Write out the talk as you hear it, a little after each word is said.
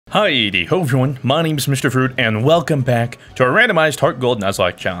Hi-de ho everyone, my name's Mr. Fruit, and welcome back to our randomized HeartGold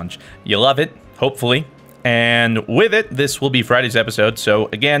Nuzlocke challenge. You love it, hopefully, and with it, this will be Friday's episode. So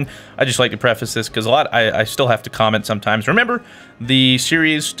again, I just like to preface this because I still have to comment sometimes. Remember, the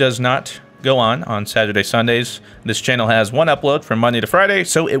series does not go on Saturday, Sundays. This channel has one upload from Monday to Friday,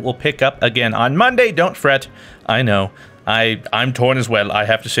 so it will pick up again on Monday. Don't fret, I know. I'm torn as well. I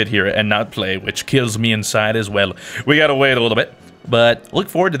have to sit here and not play, which kills me inside as well. We gotta wait a little bit. But look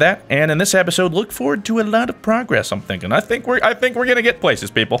forward to that, and in this episode, look forward to a lot of progress. I'm thinking. I think we're gonna get places,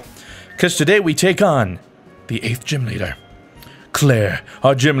 people, because today we take on the 8th gym leader, Claire.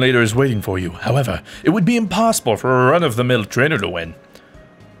 Our gym leader is waiting for you. However, it would be impossible for a run-of-the-mill trainer to win.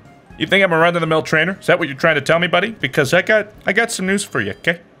 You think I'm a run-of-the-mill trainer? Is that what you're trying to tell me, buddy? Because I got some news for you.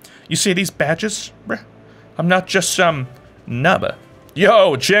 Okay, you see these badges, bruh? I'm not just some nubba.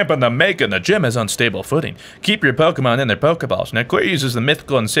 Yo, champ in the making, the gym is on stable footing. Keep your Pokemon in their Pokeballs. Now, Claire uses the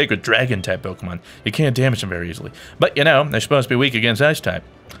mythical and sacred dragon-type Pokemon. You can't damage them very easily. But, you know, they're supposed to be weak against Ice-type.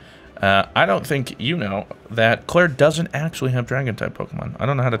 I don't think you know that Claire doesn't actually have dragon-type Pokemon. I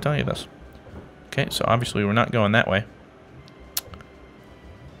don't know how to tell you this. Okay, so obviously we're not going that way.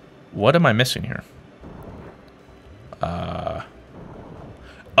 What am I missing here?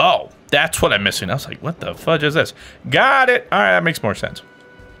 Oh! That's what I'm missing. I was like, what the fudge is this? Got it! Alright, that makes more sense.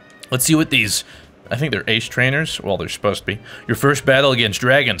 Let's see what these... I think they're ace trainers. Well, they're supposed to be. Your first battle against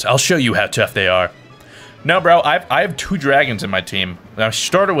dragons. I'll show you how tough they are. No, bro, I have 2 dragons in my team. Our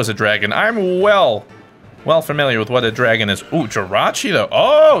starter was a dragon. I'm well familiar with what a dragon is. Ooh, Jirachi, though.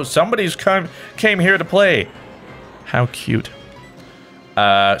 Oh, somebody's came here to play. How cute.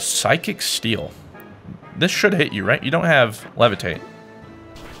 Psychic Steel. This should hit you, right? You don't have Levitate.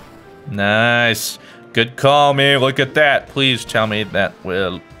 Nice. Good call, me. Look at that. Please tell me that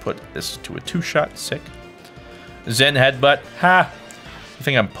will put this to a 2-shot. Sick. Zen Headbutt. Ha! You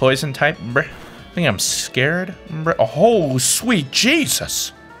think I'm poison type? Bruh. You think I'm scared? Bruh. Oh, sweet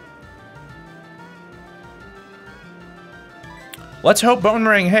Jesus. Let's hope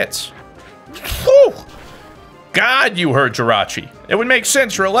Boomerang hits. Whew! God, you heard Jirachi. It would make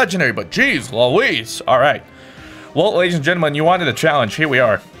sense for a legendary, but geez Louise. Alright. Well, ladies and gentlemen, you wanted a challenge. Here we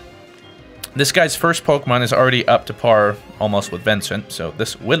are. This guy's first Pokemon is already up to par almost with Vincent, so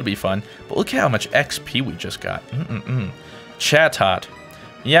this will be fun. But look at how much XP we just got. Chatot.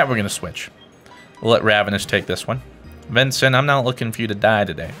 Yeah, we're going to switch. We'll let Ravenous take this one. Vincent, I'm not looking for you to die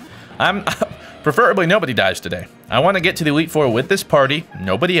today. Preferably nobody dies today. I want to get to the Elite Four with this party,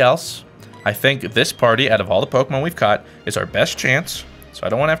 nobody else. I think this party, out of all the Pokemon we've caught, is our best chance. So I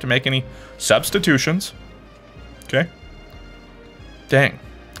don't want to have to make any substitutions. Okay. Dang.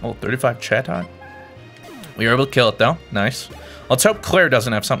 Oh, 35 Chatot. We were able to kill it, though. Nice. Let's hope Claire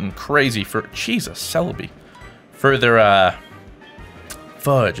doesn't have something crazy for... Jesus, Celebi. Further,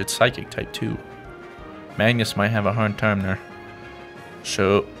 Fudge, it's Psychic type 2. Magnus might have a hard time there.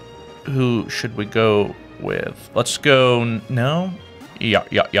 So, who should we go with? Let's go... No? Yeah.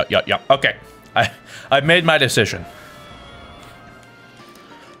 Okay. I've made my decision.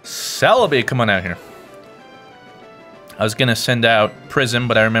 Celebi, come on out here. I was going to send out Prism,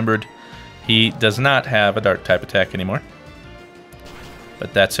 but I remembered he does not have a Dark-type attack anymore.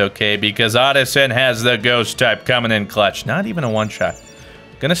 But that's okay, because Addison has the Ghost-type coming in clutch. Not even a one-shot.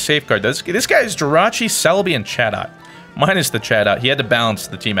 Gonna safeguard this. This guy is Jirachi, Celebi, and Chatot. Minus the Chatot. He had to balance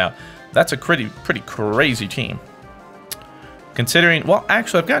the team out. That's a pretty crazy team. Considering... Well,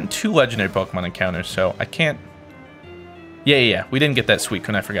 actually, I've gotten 2 legendary Pokemon encounters, so I can't... Yeah. We didn't get that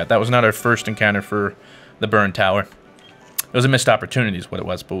Suicune, I forgot. That was not our first encounter for the Burn Tower. It was a missed opportunity is what it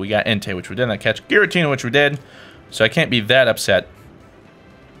was, but we got Entei, which we did not catch. Giratina, which we did, so I can't be that upset.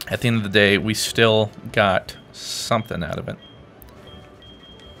 At the end of the day, we still got something out of it.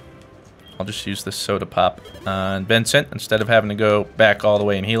 I'll just use this Soda Pop on Vincent instead of having to go back all the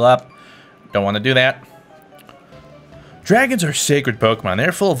way and heal up. Don't want to do that. Dragons are sacred Pokemon.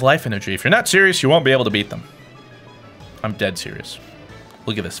 They're full of life energy. If you're not serious, you won't be able to beat them. I'm dead serious.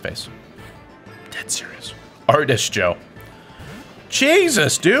 Look at this face. Dead serious. Artist Joe.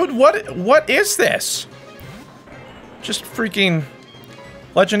 Jesus, dude, what is this? Just freaking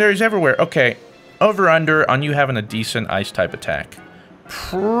legendaries everywhere. Okay, over-under on you having a decent Ice-type attack.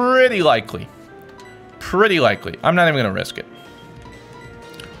 Pretty likely. Pretty likely. I'm not even going to risk it.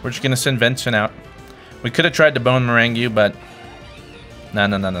 We're just going to send Vincent out. We could have tried to Boomerang you, but... No.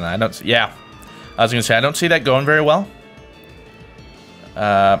 I don't... Yeah. I was going to say, I don't see that going very well.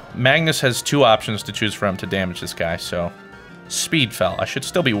 Magnus has 2 options to choose from to damage this guy, so... Speed fell. I should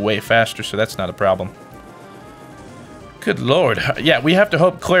still be way faster, so that's not a problem. Good lord. Yeah, we have to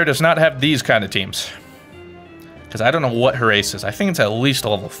hope Claire does not have these kind of teams. Because I don't know what her ace is. I think it's at least a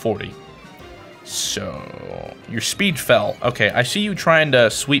level 40. So, your speed fell. Okay, I see you trying to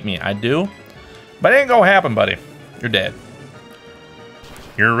sweep me. I do. But it ain't gonna happen, buddy. You're dead.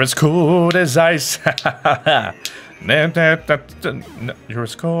 You're as cold as ice. You're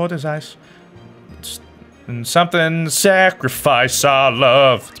as cold as ice. And something sacrifice our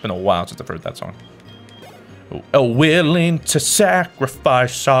love. It's been a while since I've heard that song. Oh, willing to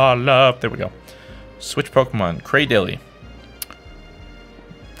sacrifice our love. There we go. Switch Pokemon. Cradily.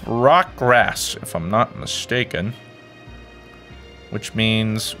 Rock Grass, if I'm not mistaken. Which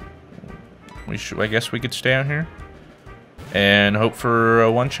means we should. I guess we could stay out here and hope for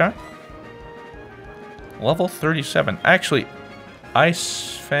a one-shot. Level 37. Actually,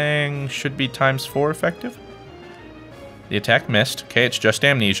 Ice Fang should be ×4 effective. The attack missed. Okay, it's just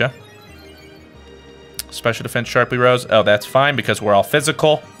Amnesia. Special defense sharply rose. Oh, that's fine because we're all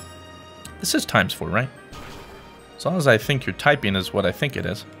physical. This is ×4, right? As long as I think your typing is what I think it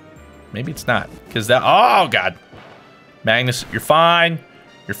is. Maybe it's not. Because that... Oh, God. Magnus, you're fine.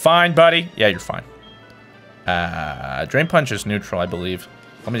 You're fine, buddy. Yeah, you're fine. Drain Punch is neutral, I believe.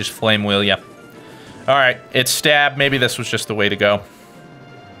 Let me just Flame Wheel you. Alright, it's Stab. Maybe this was just the way to go.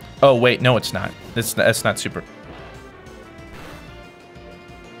 Oh, wait. No, it's not. That's not super...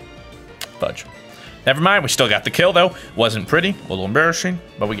 Fudge. Never mind. We still got the kill, though. Wasn't pretty. A little embarrassing,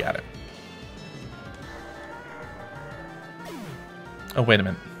 but we got it. Oh, wait a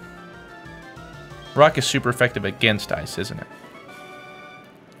minute. Rock is super effective against ice, isn't it?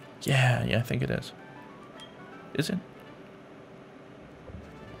 Yeah, I think it is. Is it?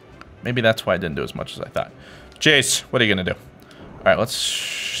 Maybe that's why I didn't do as much as I thought. Jace, what are you going to do? All right, let's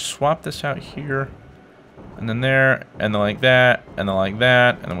swap this out here. And then there, and then like that, and then like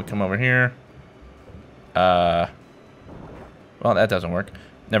that, and then we come over here. Well, that doesn't work.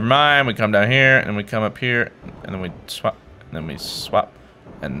 Never mind, we come down here, and we come up here, and then we swap. And then we swap.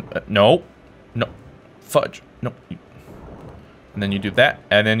 And no. No. Fudge. No. And then you do that.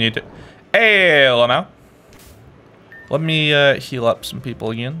 And then you do... Hey, Lamau. Let me heal up some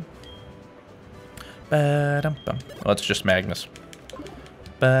people again. Well, it's just Magnus.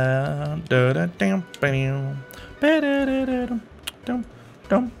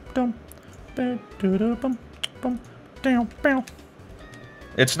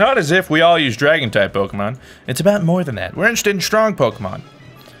 It's not as if we all use Dragon-type Pokemon. It's about more than that. We're interested in strong Pokemon.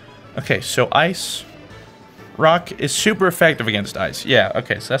 Okay, so Ice. Rock is super effective against Ice. Yeah,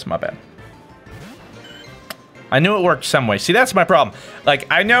 okay, so that's my bad. I knew it worked some way. See, that's my problem. Like,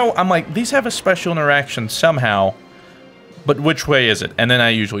 I know, I'm like, these have a special interaction somehow, but which way is it? And then I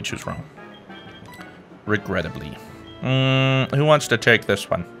usually choose wrong. Regrettably. Who wants to take this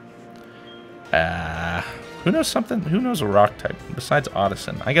one? Who knows something? Who knows a rock type besides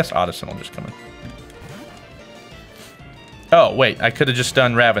Odison? I guess Odison will just come in. Oh, wait. I could have just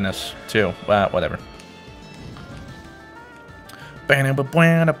done Ravenous, too. Whatever. See,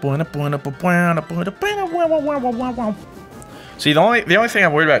 the only thing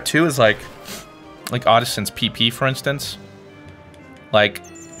I'm worried about, too, is, like Odison's PP, for instance. Like,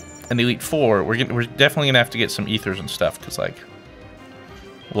 in Elite Four, we're definitely going to have to get some Ethers and stuff, because, like,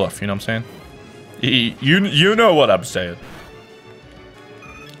 woof, you know what I'm saying? You know what I'm saying.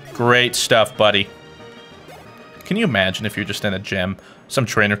 Great stuff, buddy. Can you imagine if you're just in a gym, some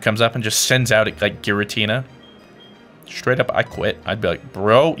trainer comes up and just sends out, like, Giratina? Straight up, I quit. I'd be like,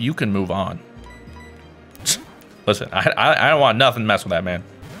 bro, you can move on. Listen, I don't want nothing to mess with that, man.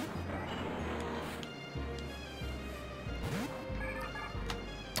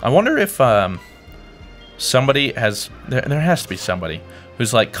 I wonder if somebody has... There has to be somebody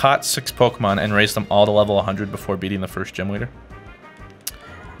who's like caught 6 Pokemon and raised them all to level 100 before beating the first gym leader.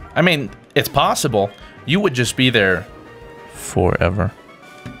 I mean, it's possible. You would just be there forever.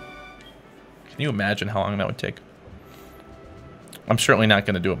 Can you imagine how long that would take? I'm certainly not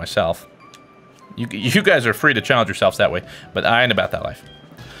going to do it myself. You guys are free to challenge yourselves that way, but I ain't about that life.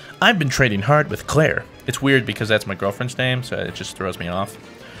 I've been trading hard with Claire. It's weird because that's my girlfriend's name, so it just throws me off.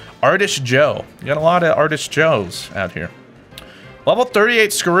 Artist Joe. You got a lot of Artist Joes out here. Level 38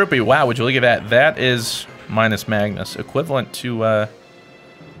 Skorupi. Wow, would you look at that? That is minus Magnus, equivalent to our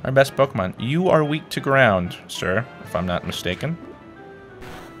best Pokemon. You are weak to ground, sir, if I'm not mistaken.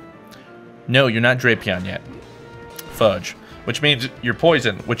 No, you're not Drapion yet. Fudge. Which means you're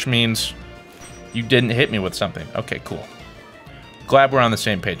poison, which means you didn't hit me with something. Okay, cool. Glad we're on the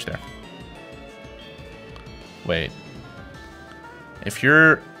same page there. Wait. If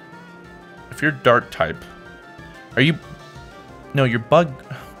you're Dark type, are you... No, you're Bug...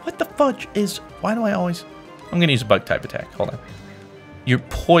 What the fudge is... Why do I always... I'm going to use a Bug type attack. Hold on. You're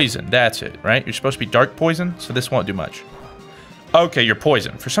poison. That's it, right? You're supposed to be dark poison, so this won't do much. Okay, you're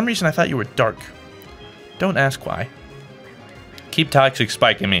poison. For some reason, I thought you were dark. Don't ask why. Keep toxic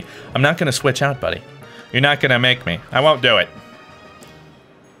spiking me. I'm not going to switch out, buddy. You're not going to make me. I won't do it.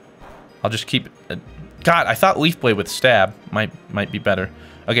 I'll just keep... God, I thought Leaf Blade with stab might be better.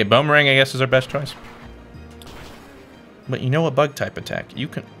 Okay, Boomerang, I guess, is our best choice. But you know a bug type attack. You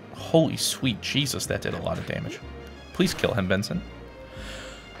can... Holy sweet Jesus, that did a lot of damage. Please kill him, Benson.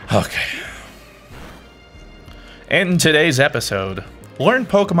 Okay. In today's episode, learn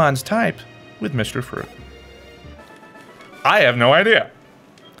Pokemon's type with Mr. Fruit. I have no idea.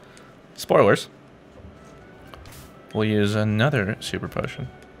 Spoilers. We'll use another super potion.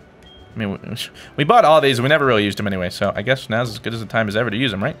 I mean, we bought all these and we never really used them anyway, so I guess now's as good as the time as ever to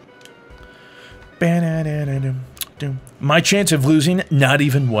use them, right? My chance of losing, not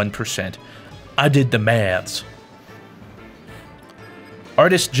even 1%. I did the maths.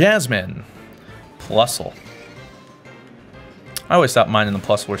 Artist Jasmine. Plusle. I always thought mine and the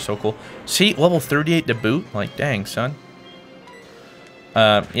Plusle were so cool. See, level 38 to boot? Like, dang, son.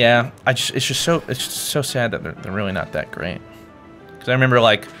 Yeah, it's just so sad that they're really not that great. Because I remember,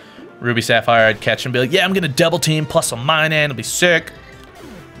 like, Ruby Sapphire, I'd catch and be like, yeah, I'm going to double team plus a mine and it'll be sick.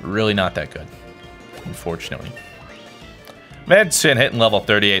 Really not that good, unfortunately. Medicine hitting level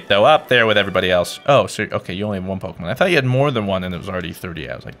 38, though, up there with everybody else. Oh, so, okay, you only have one Pokemon. I thought you had more than one and it was already 38.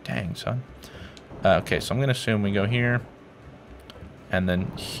 I was like, dang, son. Okay, so I'm going to assume we go here, and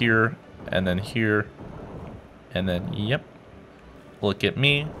then here, and then here, and then, yep. Look at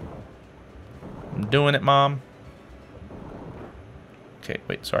me. I'm doing it, Mom. Okay,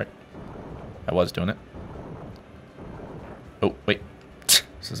 wait, sorry. I was doing it. Oh, wait.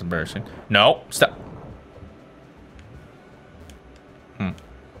 This is embarrassing. No, stop.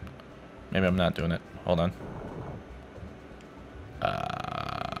 Maybe I'm not doing it. Hold on.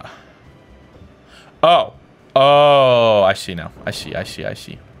 Oh. Oh, I see now. I see. I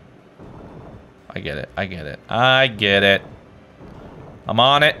get it. I get it. I'm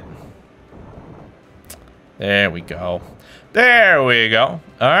on it. There we go. There we go.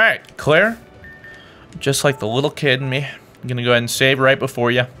 All right, Claire. Just like the little kid in me, I'm going to go ahead and save right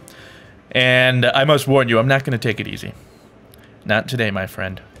before you. And I must warn you, I'm not going to take it easy. Not today, my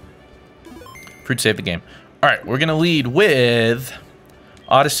friend. Fruit saved the game. All right, we're going to lead with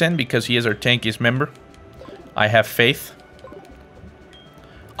Audison because he is our tankiest member. I have faith.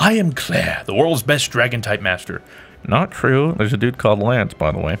 I am Claire, the world's best dragon-type master. Not true. There's a dude called Lance,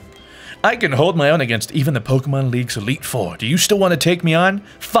 by the way. I can hold my own against even the Pokemon League's Elite Four. Do you still want to take me on?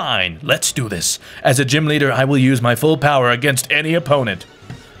 Fine, let's do this. As a gym leader, I will use my full power against any opponent.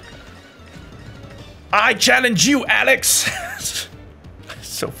 I challenge you, Alex!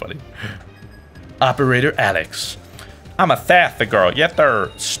 So funny. Operator Alex. I'm a Thatha girl, yet they're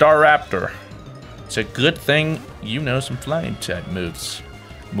Staraptor. It's a good thing you know some flying type moves,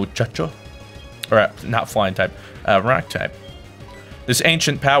 muchacho. Or, not flying type, rock type. This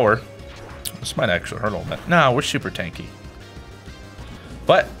ancient power, this might actually hurt a little bit. No, we're super tanky.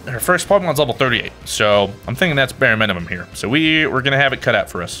 But her first Pokemon's level 38, so I'm thinking that's bare minimum here. So we're going to have it cut out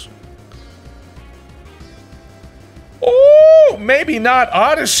for us. Oh, maybe not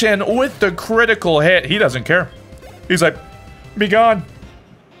Audison with the critical hit. He doesn't care. He's like, be gone.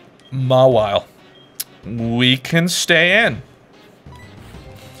 Mawile. We can stay in.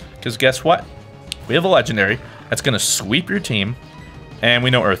 Because guess what? We have a legendary that's going to sweep your team. And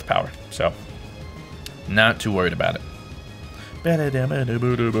we know Earth Power. So, not too worried about it.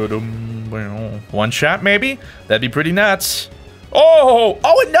 One shot, maybe? That'd be pretty nuts. Oh,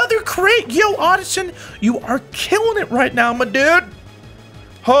 another crate. Yo, Audison, you are killing it right now, my dude.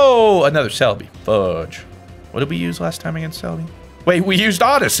 Oh, another Celebi. Fudge. What did we use last time against Celebi? Wait, we used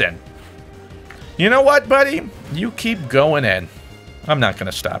Audison. You know what, buddy? You keep going in. I'm not going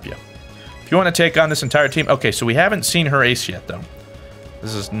to stop you. If you want to take on this entire team. Okay, so we haven't seen her ace yet, though.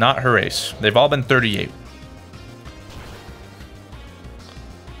 This is not her ace. They've all been 38.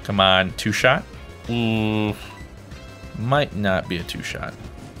 Come on, two-shot? Ooh. Might not be a two-shot.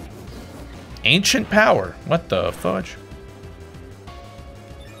 Ancient Power. What the fudge?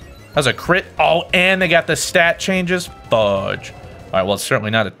 That was a crit. Oh, and they got the stat changes? Fudge. All right, well, it's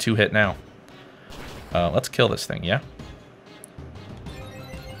certainly not a two-hit now. Let's kill this thing, yeah?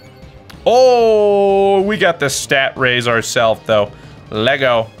 Oh, we got the stat raise ourselves, though.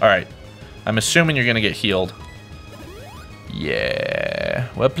 Lego. All right. I'm assuming you're going to get healed. Yeah.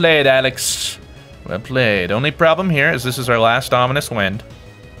 Well played, Alex. Well played. Only problem here is this is our last Ominous Wind.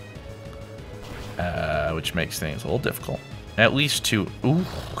 Which makes things a little difficult. At least two. Ooh,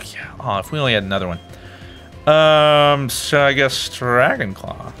 yeah. Oh, if we only had another one. So I guess Dragon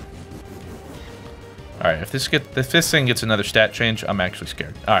Claw. Alright, if this thing gets another stat change, I'm actually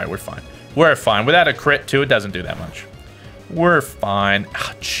scared. Alright, we're fine. We're fine. Without a crit, too, it doesn't do that much. We're fine.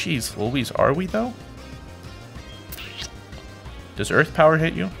 Jeez, Louise, are we, though? Does Earth Power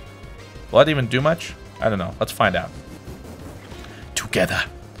hit you? Will that even do much? I don't know. Let's find out. Together.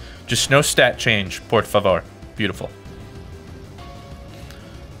 Just no stat change, por favor. Beautiful.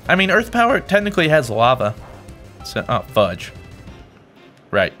 I mean, Earth Power technically has lava. So, oh, fudge.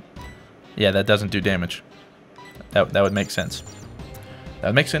 Right. Yeah, that doesn't do damage. That would make sense. That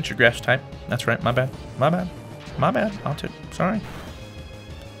would make sense. Your grass type. That's right. My bad. My bad. My bad. I'll take. Sorry.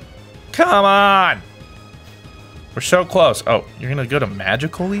 Come on! We're so close. Oh, you're gonna go to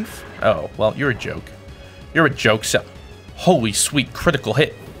Magical Leaf? Oh, well, you're a joke. You're a joke. So, holy sweet critical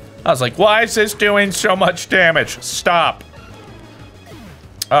hit. I was like, why is this doing so much damage? Stop.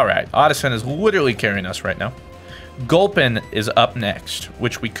 Alright, Odison is literally carrying us right now. Gulpin is up next,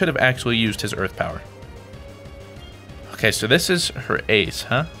 which we could have actually used his Earth Power. Okay, so this is her ace,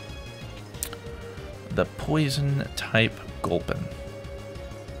 huh? The poison type Gulpin.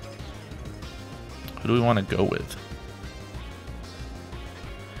 Who do we want to go with?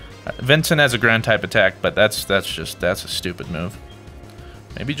 Vincent has a ground type attack, but that's a stupid move.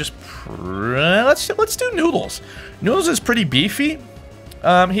 Maybe just let's do Noodles. Noodles is pretty beefy.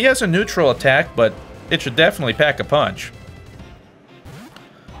 He has a neutral attack, but it should definitely pack a punch.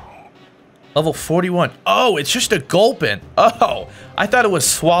 Level 41. Oh, it's just a Gulpin. Oh, I thought it was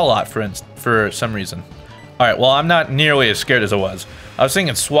Swalot for some reason. All right, well, I'm not nearly as scared as I was. I was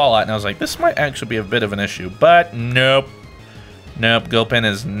thinking Swalot, and I was like, this might actually be a bit of an issue. But nope. Nope, Gulpin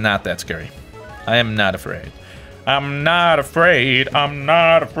is not that scary. I am not afraid. I'm not afraid. I'm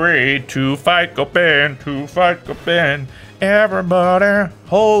not afraid to fight Gulpin, to fight Gulpin. Everybody,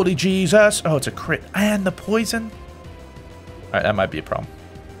 holy Jesus. Oh, it's a crit. And the poison? All right, that might be a problem.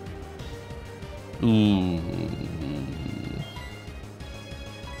 Ooh.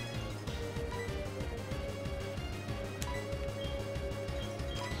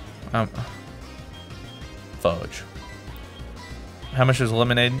 Fudge. How much does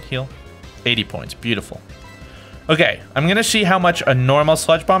Eliminated heal? 80 points. Beautiful. Okay, I'm going to see how much a normal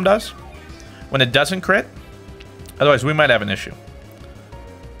Sludge Bomb does when it doesn't crit. Otherwise, we might have an issue.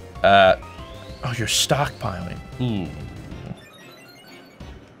 Oh, you're stockpiling. Ooh.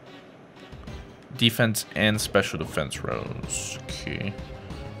 Defense and special defense rolls. Okay.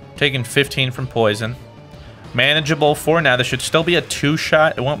 Taking 15 from poison. Manageable for now. This should still be a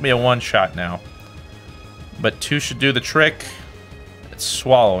 2-shot. It won't be a 1-shot now. But 2 should do the trick. It's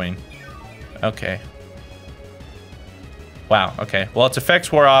swallowing. Okay. Wow, okay. Well, its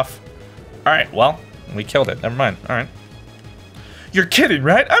effects wore off. Alright, well, we killed it. Never mind. Alright. You're kidding,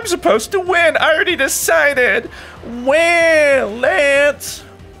 right? I'm supposed to win. I already decided. Well, let's...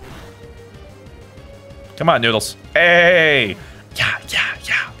 Come on, Noodles. Hey! Yeah.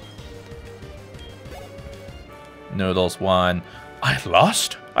 Noodles won. I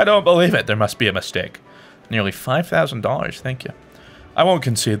lost? I don't believe it. There must be a mistake. Nearly $5,000. Thank you. I won't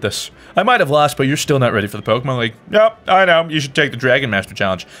concede this. I might have lost, but you're still not ready for the Pokemon League. Yep, I know. You should take the Dragon Master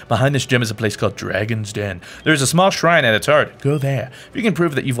Challenge. Behind this gym is a place called Dragon's Den. There's a small shrine at its heart. Go there. If you can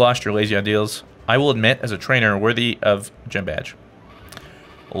prove that you've lost your lazy ideals, I will admit as a trainer worthy of gym badge.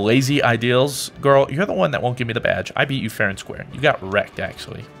 Lazy ideals? Girl, you're the one that won't give me the badge. I beat you fair and square. You got wrecked,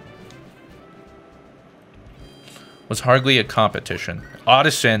 actually. Was hardly a competition.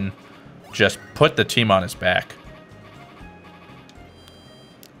 Odison just put the team on his back.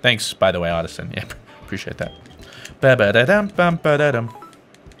 Thanks, by the way, Odison. Yeah, appreciate that.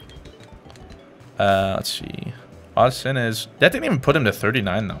 Let's see. Odison is... That didn't even put him to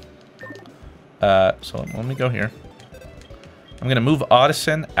 39, though. So let me go here. I'm going to move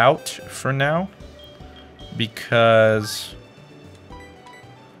Odison out for now. Because...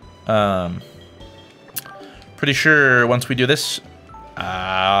 pretty sure once we do this...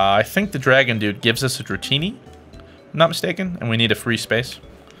 I think the dragon dude gives us a Dratini. If I'm not mistaken. And we need a free space.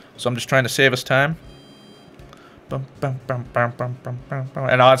 So I'm just trying to save us time. And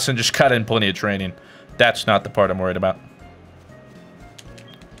Odison just cut in plenty of training. That's not the part I'm worried about.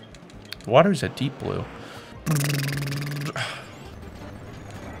 The water is a deep blue.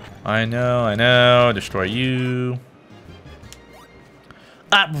 I know. Destroy you.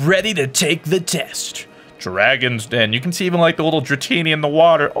 I'm ready to take the test. Dragon's Den. You can see even like the little Dratini in the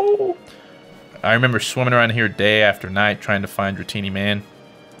water. Oh. I remember swimming around here day after night trying to find Dratini, man.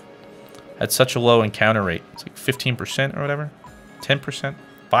 At such a low encounter rate. It's like 15% or whatever. 10%?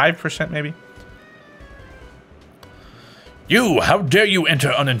 5% maybe? You! How dare you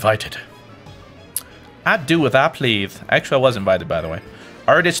enter uninvited? I do what I please. Actually, I was invited, by the way.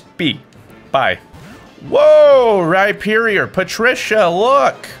 Artist B. Bye. Whoa, Rhyperior. Patricia,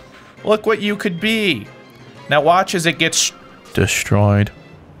 look. Look what you could be. Now watch as it gets destroyed.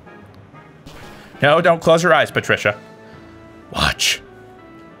 No, don't close your eyes, Patricia. Watch.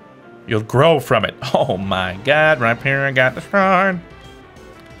 You'll grow from it. Oh my god, Rhyperior got destroyed.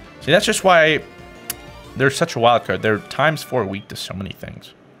 See, that's just why they're such a wild card. They're ×4 weak to so many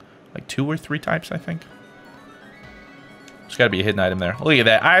things. Like 2 or 3 types, I think. There's got to be a hidden item there. Look at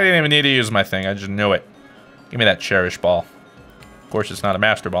that. I didn't even need to use my thing. I just knew it. Give me that Cherish Ball. Of course, it's not a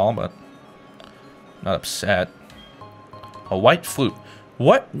Master Ball, but I'm not upset. A White Flute.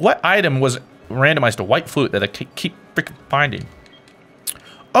 What item was randomized to White Flute that I keep freaking finding?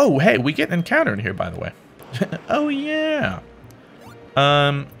 Oh, hey, we get an encounter in here, by the way. Oh, yeah.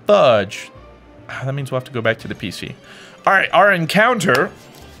 Fudge. That means we'll have to go back to the PC. All right, our encounter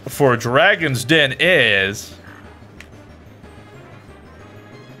for Dragon's Den is...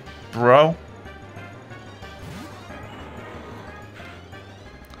 Bro.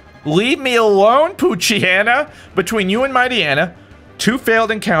 Leave me alone, Poochyena. Between you and Mightyena, 2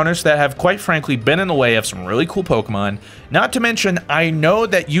 failed encounters that have, quite frankly, been in the way of some really cool Pokemon. Not to mention, I know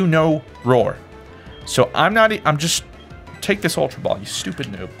that you know Roar. So I'm just... Take this Ultra Ball, you stupid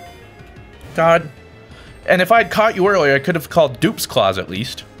noob. God. And if I'd caught you earlier, I could have called Dupe's Claws at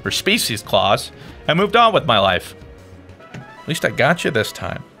least. Or Species Claws. And moved on with my life. At least I got you this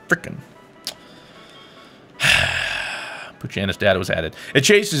time. Frickin'. Poochyena's data was added. It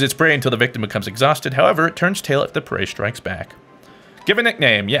chases its prey until the victim becomes exhausted. However, it turns tail if the prey strikes back. Give a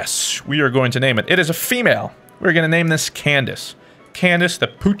nickname. Yes, we are going to name it. It is a female. We're going to name this Candace. Candace the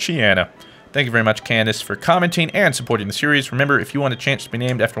Poochiana. Thank you very much, Candace, for commenting and supporting the series. Remember, if you want a chance to be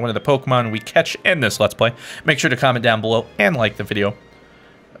named after one of the Pokemon we catch in this Let's Play, make sure to comment down below and like the video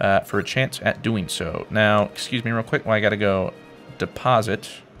for a chance at doing so. Now, excuse me real quick. Well, I got to go deposit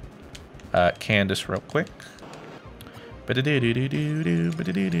Candace real quick. I'll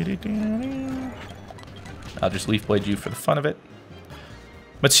just Leaf Blade you for the fun of it.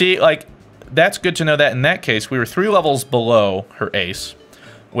 But see, like, that's good to know that in that case, we were 3 levels below her ace.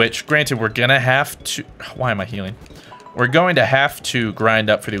 Which, granted, we're going to have to... Why am I healing? We're going to have to grind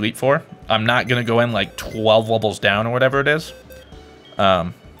up for the Elite Four. I'm not going to go in, like, 12 levels down or whatever it is.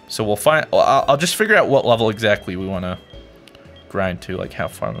 So we'll find... I'll just figure out what level exactly we want to grind to. Like, how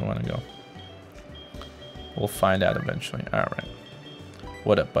far we want to go. We'll find out eventually. Alright.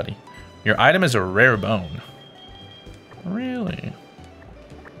 What up, buddy? Your item is a rare bone. Really?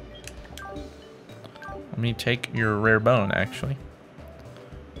 Let me take your rare bone, actually.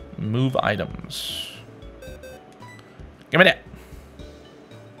 Move items. Give me that.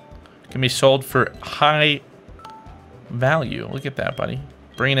 Can be sold for high value. Look at that, buddy.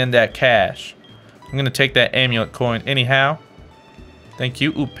 Bringing in that cash. I'm going to take that amulet coin anyhow. Thank you.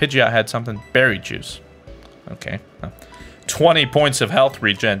 Ooh, Pidgeot had something. Berry juice. Okay. 20 points of health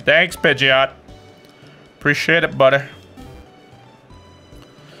regen. Thanks, Pidgeot. Appreciate it, buddy.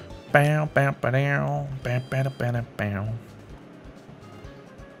 Bow, bow, bow, bow, bow, bow, bow, bow.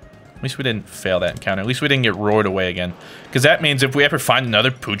 At least we didn't fail that encounter. At least we didn't get roared away again. Because that means if we ever find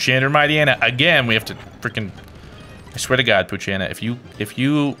another Poochyena or Mightyena, again, we have to freaking... I swear to God, Poochyena, if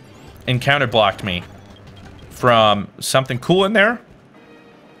you encounter blocked me from something cool in there...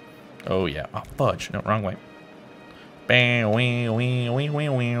 Oh, yeah. Oh, fudge. No, wrong way. Bam, wee, wee, wee, wee,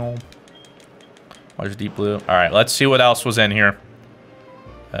 wee. Watch Deep Blue. Alright, let's see what else was in here.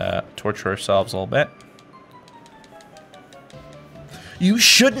 Torture ourselves a little bit. You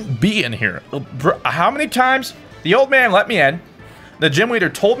shouldn't be in here. How many times? The old man let me in. The gym leader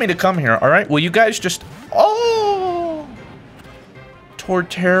told me to come here. All right. Well, you guys just... Oh!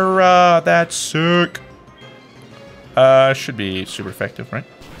 Torterra. That's sick. Should be super effective, right?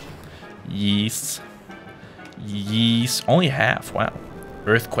 Yes. Yes. Only half. Wow.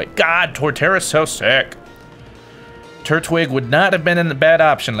 Earthquake. God, Torterra's so sick. Turtwig would not have been a bad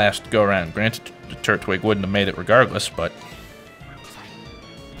option last go around. Granted, Turtwig wouldn't have made it regardless, but...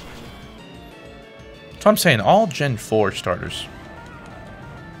 So I'm saying all Gen 4 starters.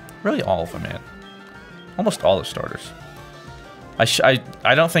 Really all of them, man. Almost all the starters. I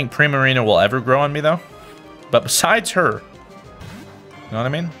don't think Primarina will ever grow on me, though. But besides her... You know what I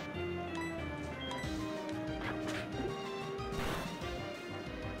mean?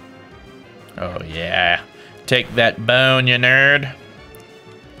 Oh, yeah. Take that bone, you nerd.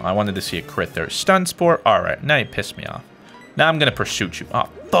 Well, I wanted to see a crit there. Stun Spore? Alright, now you pissed me off. Now I'm gonna pursuit you. Oh,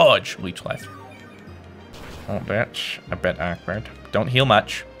 fudge! Leech Life. Oh, bitch. A bit awkward. Don't heal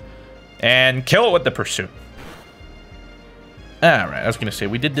much. And kill it with the pursuit. Alright, I was gonna say,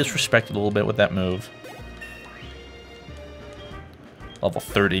 we did disrespect it a little bit with that move. Level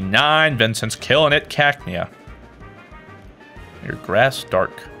 39. Vincent's killing it. Cacnea. Your grass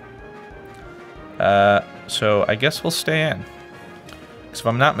dark. So I guess we'll stay in. Because if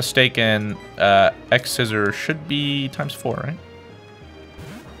I'm not mistaken, X Scissor should be ×4, right?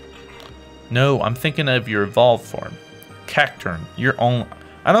 No, I'm thinking of your evolved form. Cacturn. You're only...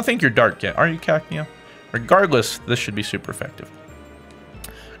 I don't think you're dark yet. Are you, Cacnea? Regardless, this should be super effective.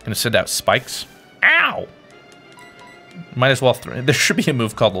 Gonna send out spikes. Ow! Might as well throw... There should be a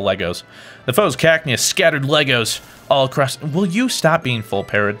move called the Legos. The foe's Cacnea scattered Legos all across... Will you stop being full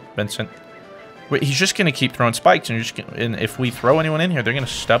parried, Vincent? Wait, he's just gonna keep throwing spikes, and, and if we throw anyone in here, they're gonna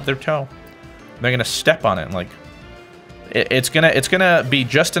stub their toe. They're gonna step on it, and like... It's gonna be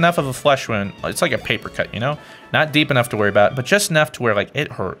just enough of a flesh wound. It's like a paper cut, you know? Not deep enough to worry about, but just enough to where, like,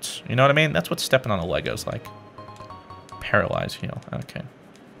 it hurts. You know what I mean? That's what stepping on a Lego's like. Paralyze heal. Okay.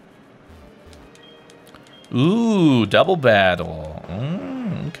 Ooh, double battle.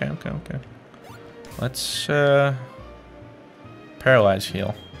 Okay. Let's, paralyze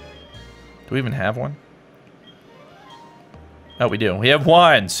heal. Do we even have one? Oh, we do. We have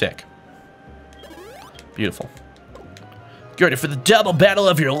one. Sick. Beautiful. Get ready for the double battle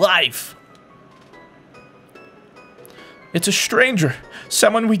of your life. It's a stranger.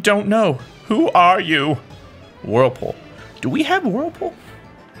 Someone we don't know. Who are you? Whirlpool. Do we have Whirlpool?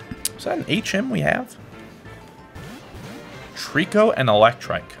 Is that an HM we have? Trico and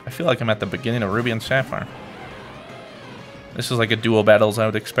Electrike. I feel like I'm at the beginning of Ruby and Sapphire. This is like a dual battles I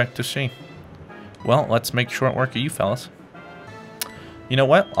would expect to see. Well, let's make short work of you fellas. You know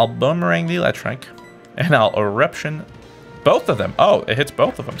what? I'll Boomerang the Electrike. And I'll Eruption both of them. Oh, it hits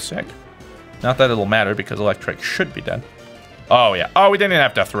both of them. Sick. Not that it'll matter because Electrike should be dead. Oh, yeah. Oh, we didn't even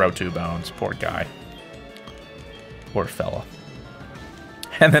have to throw 2 bones. Poor guy. Poor fella.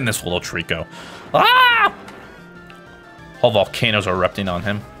 And then this little Trico. Ah! Whole volcanoes are erupting on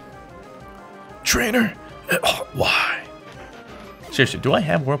him. Trainer! Oh, why? Seriously, do I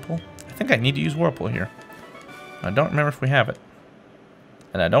have Whirlpool? I think I need to use Whirlpool here. I don't remember if we have it.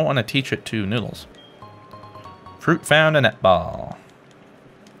 And I don't want to teach it to Noodles. Fruit found a netball.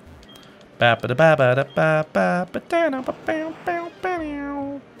 Let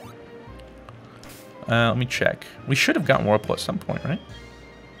me check. We should have gotten Whirlpool at some point, right?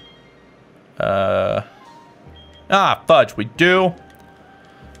 Ah, fudge, we do.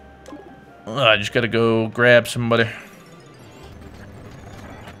 I just gotta go grab somebody.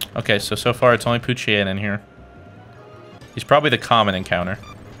 Okay, so far it's only Poochyena in here. He's probably the common encounter.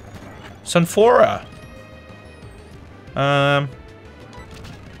 Sunflora.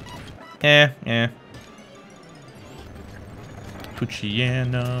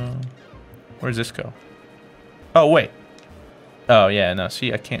 Poochyena. Where's this go? Oh, wait. Oh, yeah, no,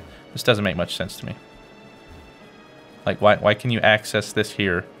 see, I can't. This doesn't make much sense to me. Like, why can you access this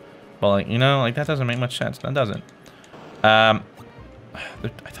here? Well, like, you know, like, that doesn't make much sense. That doesn't. I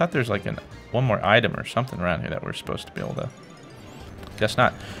thought there's, like, one more item or something around here that we're supposed to be able to... Guess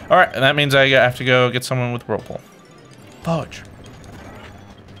not. All right, and that means I have to go get someone with Whirlpool. Fudge.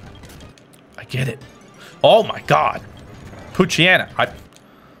 I get it. Oh, my God. Poochyena. I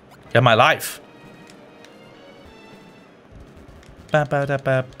got my life.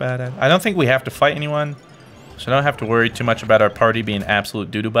 I don't think we have to fight anyone, so I don't have to worry too much about our party being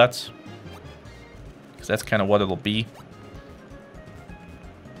absolute doo-doo butts. Because that's kind of what it'll be.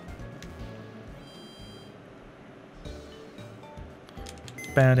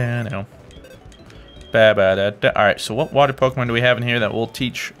 Alright, so what water Pokemon do we have in here that will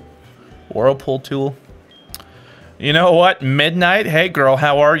teach Whirlpool tool? You know what? Midnight? Hey girl,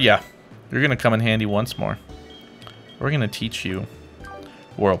 how are ya? You're gonna come in handy once more. We're gonna teach you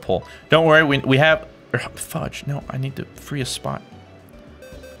Whirlpool. Don't worry, we have... Fudge, no, I need to free a spot.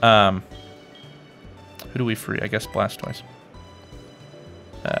 Who do we free? I guess Blastoise.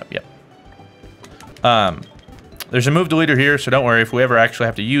 Yep. There's a move deleter here, so don't worry. If we ever actually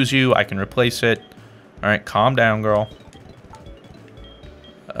have to use you, I can replace it. Alright, calm down, girl.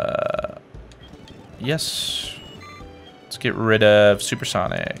 Yes. Let's get rid of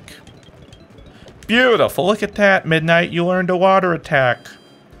Supersonic. Beautiful. Look at that, Midnight. You learned a water attack.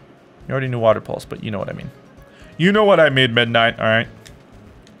 You already knew Water Pulse, but you know what I mean. You know what I mean, Midnight. Alright.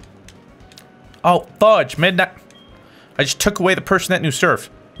 Oh, fudge, Midnight. I just took away the person that knew Surf.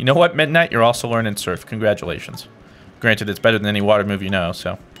 You know what, Midnight? You're also learning Surf. Congratulations. Granted, it's better than any water move you know,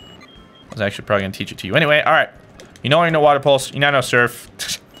 so... I was actually probably going to teach it to you. Anyway, alright. You know I know Water Pulse. You now know Surf.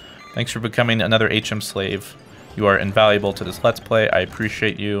 Thanks for becoming another HM slave. You are invaluable to this Let's Play. I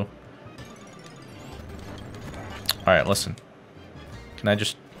appreciate you. Alright, listen. Can I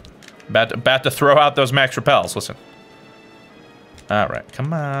just... About to throw out those max repels. Listen. Alright,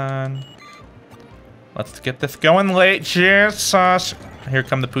 come on. Let's get this going late. Jesus. Here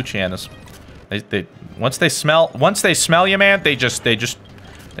come the Poochianas. They once they smell you, man, they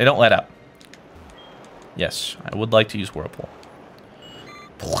don't let up. Yes, I would like to use Whirlpool.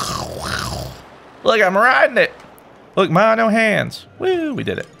 Look, I'm riding it. Look, mono hands. Woo, we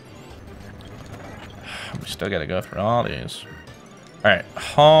did it. We still gotta go through all these. Alright.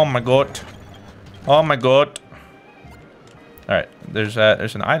 Oh my god. Oh my god. Alright, there's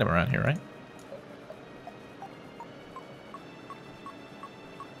an item around here, right?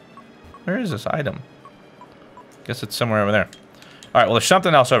 Where is this item? Guess it's somewhere over there. Alright, well there's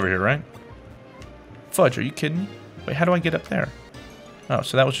something else over here, right? Fudge, are you kidding me? Wait, how do I get up there? Oh,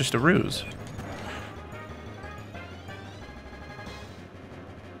 so that was just a ruse.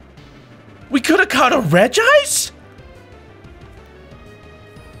 We could have caught a Regice?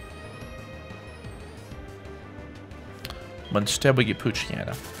 But instead we get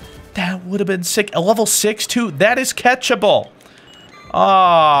Poochiana. That would have been sick. A level 6 too? That is catchable.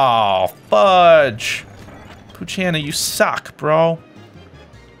 Oh, fudge. Poochiana, you suck, bro.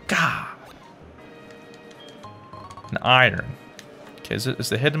 God. An iron. Okay, is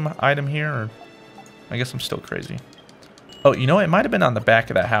the hidden item here? Or I guess I'm still crazy. Oh, you know what? It might have been on the back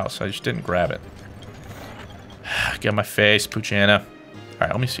of that house. I just didn't grab it. Get my face, Poochiana.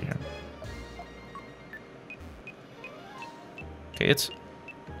 Alright, let me see here. Okay, it's...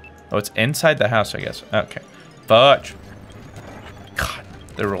 Oh, it's inside the house, I guess. Okay. Fudge. God,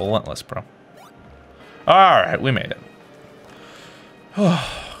 they're relentless, bro. Alright, we made it.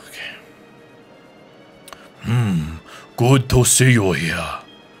 Okay. Good to see you here.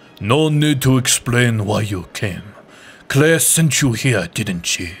 No need to explain why you came. Claire sent you here, didn't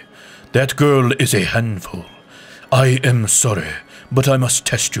she? That girl is a handful. I am sorry, but I must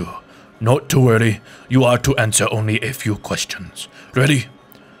test you. Not to worry, you are to answer only a few questions. Ready?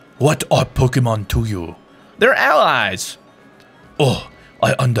 What are Pokemon to you? They're allies. Oh,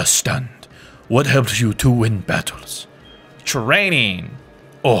 I understand. What helps you to win battles? Training.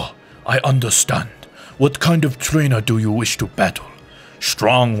 Oh, I understand. What kind of trainer do you wish to battle?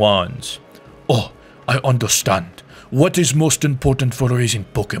 Strong ones. Oh, I understand. What is most important for raising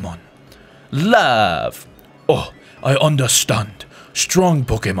Pokemon? Love. Oh, I understand. Strong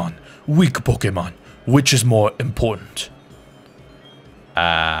Pokemon, weak Pokemon. Which is more important?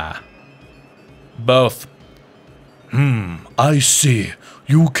 Both. I see.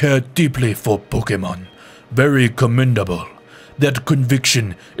 You care deeply for Pokemon. Very commendable. That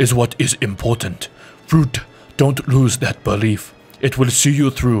conviction is what is important. Fruit, don't lose that belief. It will see you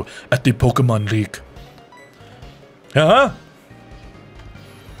through at the Pokemon League. Uh-huh.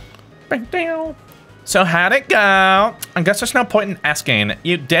 So how'd it go? I guess there's no point in asking.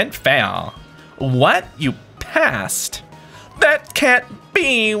 You did fail. What? You passed? That can't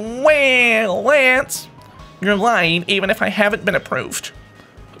be. Well, Lance. You're lying even if I haven't been approved.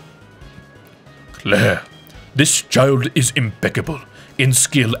 Claire, this child is impeccable in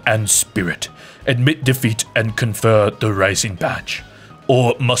skill and spirit. Admit defeat and confer the Rising Badge.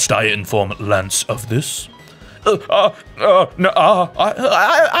 Or must I inform Lance of this? No,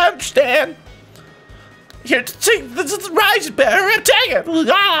 I understand. Here, take this is the Rising Badge. Take it.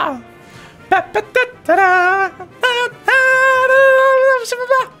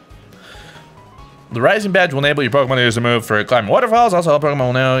 The Rising Badge will enable your Pokemon to use a move for climbing waterfalls. Also, all Pokemon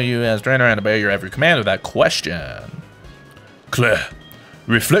will know you as trainer and obey your every command without question. Claire,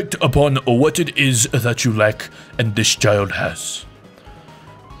 reflect upon what it is that you lack and this child has.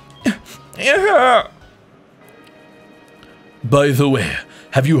 Yeah. By the way,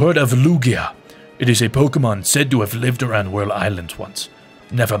 have you heard of Lugia? It is a Pokemon said to have lived around Whirl Island once.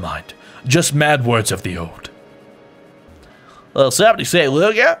 Never mind. Just mad words of the old. Well, somebody say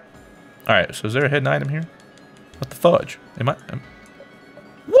Lugia. Alright, so is there a hidden item here? What the fudge? What?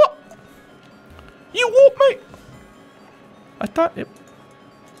 You want me? I thought it...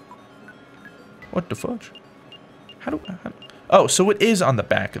 What the fudge? How do... Oh, so it is on the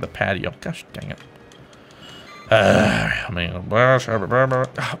back of the patio. Gosh dang it. I mean... Fudge, I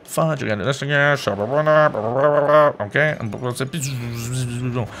gotta do this again. Okay.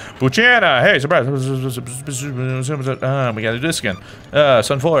 Poochiana, hey, surprise. We gotta do this again.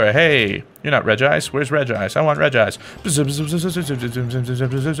 Sunflora, hey. You're not Regice. Where's Regice? I want Regice.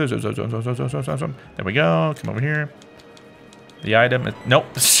 There we go. Come over here. The item... Nope.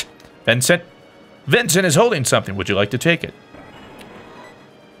 Vincent. Vincent is holding something. Would you like to take it?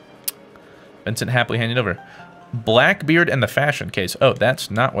 Vincent happily handed over. Blackbeard and the fashion case. Oh, that's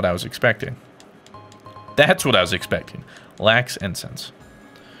not what I was expecting. That's what I was expecting. Lax incense.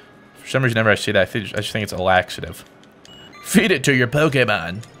 For some reason, whenever I see that, I just think it's a laxative. Feed it to your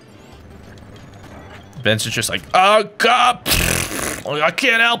Pokemon. Vince is just like, oh god, I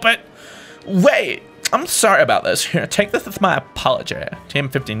can't help it. Wait, I'm sorry about this. Here, take this with my apology. Team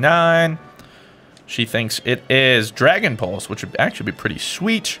 59. She thinks it is Dragon Pulse, which would actually be pretty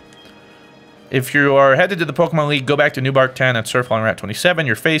sweet. If you are headed to the Pokemon League, go back to New Bark Town and surf along Route 27.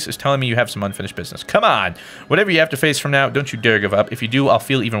 Your face is telling me you have some unfinished business. Come on. Whatever you have to face from now, don't you dare give up. If you do, I'll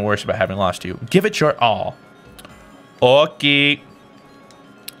feel even worse about having lost you. Give it your all. Okay.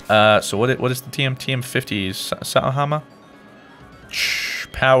 So what is the TM? TM50 is Sahama?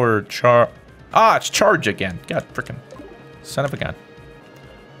 Power char... Ah, it's charge again. God frickin' son of a gun.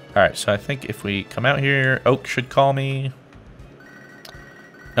 Alright, so I think if we come out here, Oak should call me.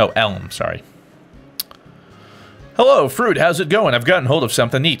 Oh, Elm, sorry. Hello, Fruit, how's it going? I've gotten hold of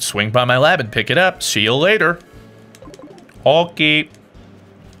something neat. Swing by my lab and pick it up. See you later. Okay.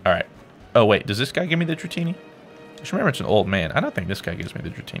 Alright. Oh, wait, does this guy give me the Dratini? Just remember, it's an old man. I don't think this guy gives me the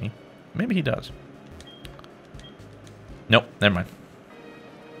Dratini. Maybe he does. Nope, never mind.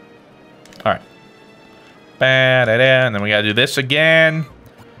 Alright. And then we gotta do this again.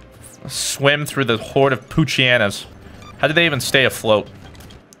 Swim through the horde of Poochianas. How did they even stay afloat?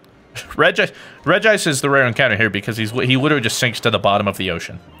 Regice is the rare encounter here because he literally just sinks to the bottom of the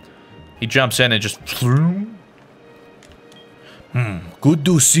ocean. He jumps in and just... Good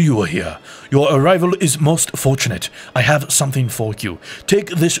to see you here. Your arrival is most fortunate. I have something for you. Take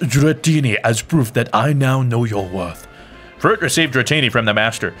this Dratini as proof that I now know your worth. Fruit received Dratini from the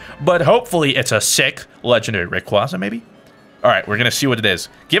master, but hopefully it's a sick legendary Rayquaza, maybe? Alright, we're gonna see what it is.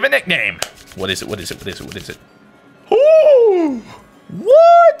 Give a nickname! What is it? What is it? What is it? What is it? Ooh!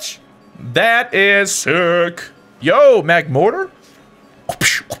 What? That is sick! Yo, Magmortar?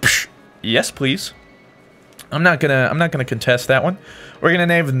 Yes, please. I'm not gonna contest that one. We're gonna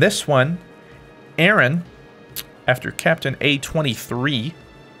name this one Aaron after Captain A23.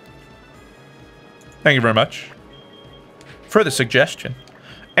 Thank you very much for the suggestion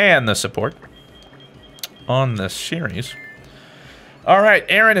and the support on this series. Alright,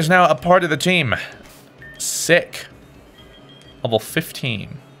 Aaron is now a part of the team. Sick. Level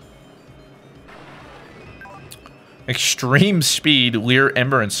 15. Extreme speed, Leer,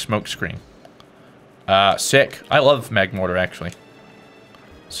 Ember, and Smokescreen. Sick. I love Magmortar, actually.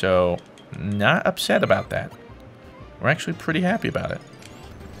 So, not upset about that. We're actually pretty happy about it.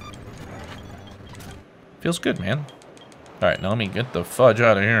 Feels good, man. Alright, now let me get the fudge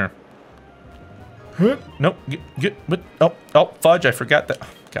out of here. Nope. Oh, fudge, I forgot that. Oh,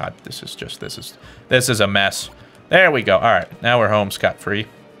 God, this is a mess. There we go. Alright, now we're home scot-free.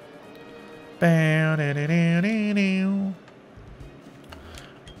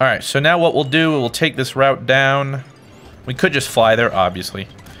 Alright, so now what we'll do, we'll take this route down. We could just fly there, obviously.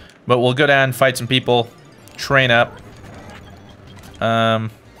 But we'll go down, fight some people, train up.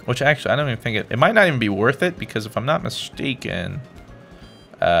 Which actually, I don't even think it might not even be worth it, because if I'm not mistaken,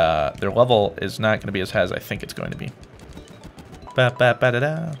 their level is not going to be as high as I think it's going to be. Thank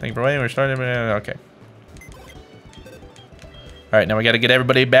you for waiting, we're starting, okay. Alright, now we got to get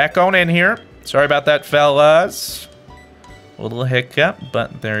everybody back on in here. Sorry about that, fellas. A little hiccup,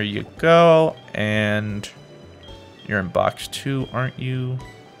 but there you go. And you're in box 2, aren't you?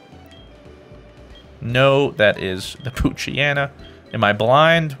 No, that is the Poochiana. Am I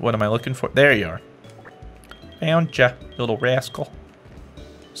blind? What am I looking for? There you are. Found ya, little rascal.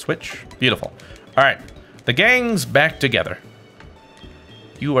 Switch. Beautiful. Alright. The gang's back together.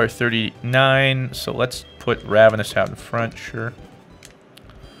 You are 39, so let's put Ravenous out in front, sure.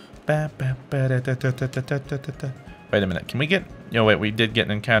 Wait a minute. Can we get... No, wait, we did get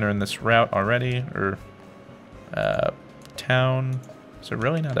an encounter in this route already. Or... town. Is it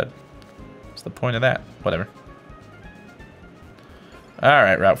really not a... What's the point of that? Whatever.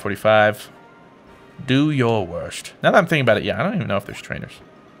 Alright, Route 45. Do your worst. Now that I'm thinking about it, yeah, I don't even know if there's trainers.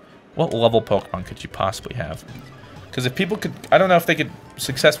 What level Pokemon could you possibly have? Because if people could... I don't know if they could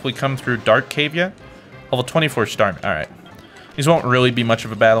successfully come through Dark Cave yet. Level 24 Starmie. Alright. These won't really be much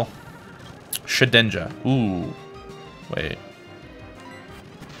of a battle. Shedinja. Ooh. Wait.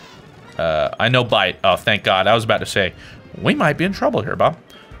 I know Bite. Oh, thank God. I was about to say, we might be in trouble here, Bob.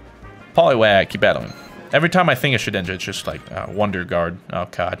 Poliwag, keep battling. Every time I think of Shedinja, it's just like, Wonder Guard. Oh,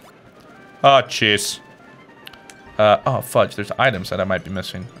 God. Oh, jeez. Oh, fudge. There's items that I might be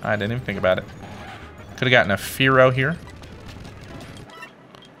missing. I didn't even think about it. Could have gotten a Fearow here.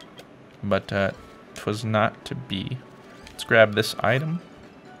 But, it was not to be. Let's grab this item.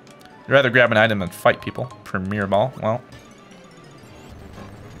 I'd rather grab an item than fight people. Premier Ball. Well.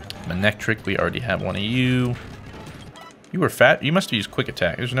 Manectric, we already have one of you. You were fat. You must have used Quick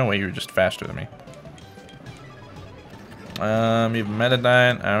Attack. There's no way you were just faster than me. Even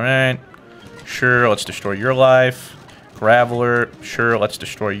Metadine. Alright. Sure, let's destroy your life. Graveler. Sure, let's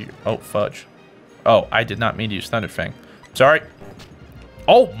destroy you. Oh, fudge. Oh, I did not mean to use Thunderfang. Sorry.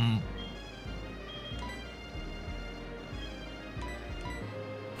 Oh!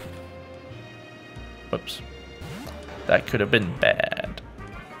 Whoops. That could have been bad.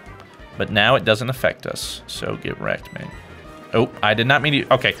 But now it doesn't affect us. So get wrecked, man. Oh, I did not mean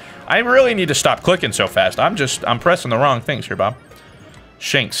to... Okay, I really need to stop clicking so fast. I'm pressing the wrong things here, Bob.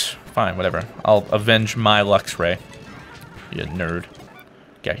 Shanks. Fine, whatever. I'll avenge my Luxray. You nerd.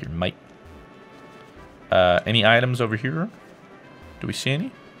 Get here, mate. Any items over here? Do we see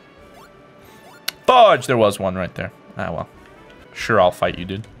any? Fudge! There was one right there. Ah, well. Sure, I'll fight you,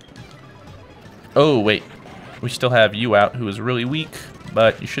 dude. Oh, wait. We still have you out, who is really weak,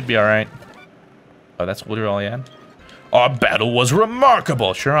 but you should be alright. Oh, that's literally all I had? Our battle was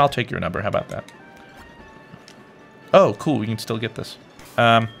remarkable! Sure, I'll take your number. How about that? Oh, cool. We can still get this.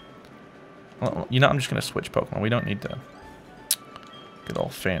 Well, you know, I'm just going to switch Pokemon. We don't need to get all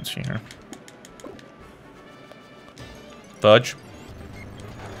fancy here. Fudge.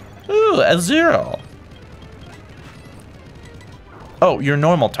 Ooh, a 0. Oh, you're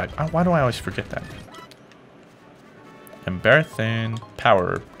normal type. Oh, why do I always forget that? Embarrassing.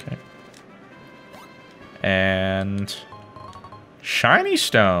 Power. Okay. And Shiny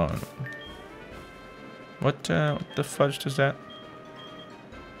Stone. What the fudge does that?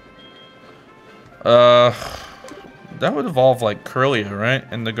 That would evolve like Curlia, right?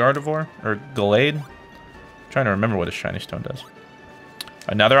 In the Gardevoir? Or Glade? I'm trying to remember what a Shiny Stone does.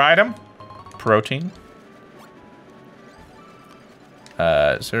 Another item? Protein.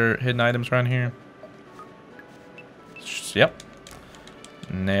 Is there hidden items around here? Yep.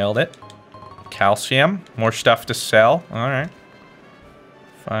 Nailed it. Calcium. More stuff to sell. Alright.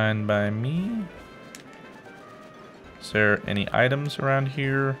 Fine by me. Is there any items around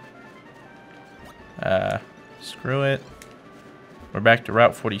here? Screw it. We're back to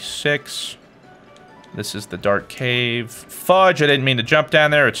Route 46. This is the Dark Cave. Fudge! I didn't mean to jump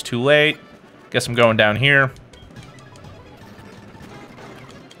down there. It's too late. Guess I'm going down here.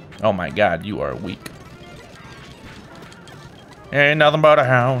 Oh my god, you are weak. Ain't nothing but a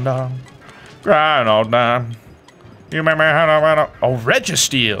hound dog. Crying all time. You make me oh,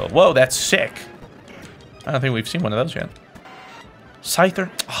 Registeel. Whoa, that's sick. I don't think we've seen one of those yet. Scyther.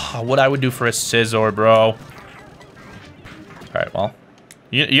 Oh, what I would do for a Scizor, bro. Alright, well.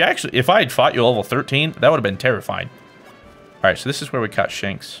 You actually, if I had fought you level 13, that would have been terrifying. Alright, so this is where we caught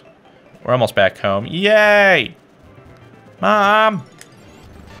Shanks. We're almost back home. Yay! Mom!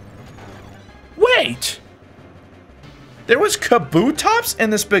 Wait! There was Kabutops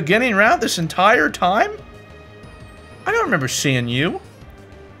in this beginning round this entire time? I don't remember seeing you.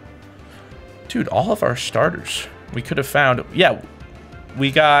 Dude, all of our starters. We could have found... Yeah,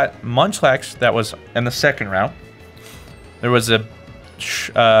 we got Munchlax that was in the second round. There was a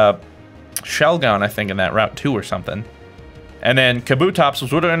Shelgon, I think, in that route 2 or something. And then Kabutops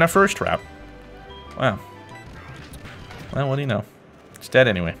was in our first route. Wow. Well, what do you know? It's dead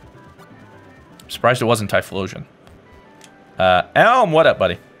anyway. I'm surprised it wasn't Typhlosion. Elm, what up,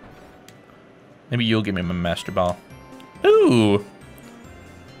 buddy? Maybe you'll give me my Master Ball. Ooh.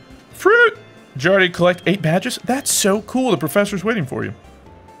 Fruit! Did you already collect 8 badges? That's so cool. The professor's waiting for you.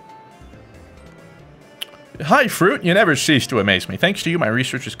 Hi, Fruit. You never cease to amaze me. Thanks to you, my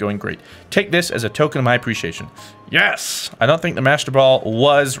research is going great. Take this as a token of my appreciation. Yes! I don't think the Master Ball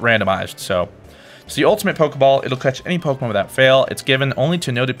was randomized, so... It's the ultimate Pokeball. It'll catch any Pokemon without fail. It's given only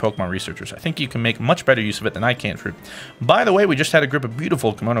to noted Pokemon researchers. I think you can make much better use of it than I can, Fruit. By the way, we just had a group of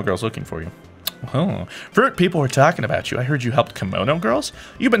beautiful kimono girls looking for you. Oh, Fruit, people were talking about you. I heard you helped kimono girls?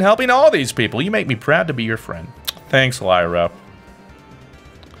 You've been helping all these people. You make me proud to be your friend. Thanks, Lyra.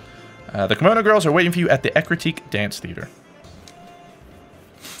 The kimono girls are waiting for you at the Ekritique Dance Theater.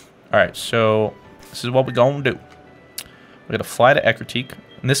 Alright, so this is what we're going to do. We're going to fly to Ekritique.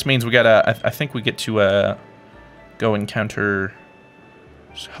 And this means we gotta, I think we get to go encounter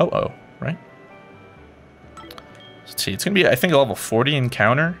Ho-Oh, right? Let's see, it's gonna be, I think, a level 40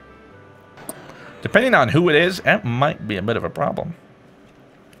 encounter. Depending on who it is, that might be a bit of a problem.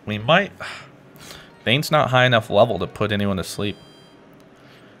 We might... Bane's not high enough level to put anyone to sleep.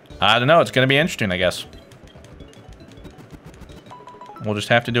 I don't know, it's gonna be interesting, I guess. We'll just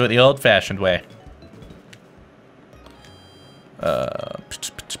have to do it the old-fashioned way.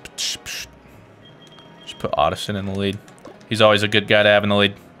 Just put Ottoson in the lead. He's always a good guy to have in the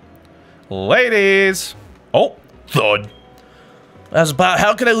lead. Ladies! Oh, thud. That was about,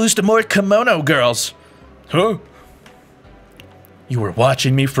 how can I lose to more kimono girls? Huh? You were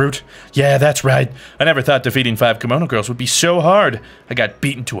watching me, Fruit? Yeah, that's right. I never thought defeating 5 kimono girls would be so hard. I got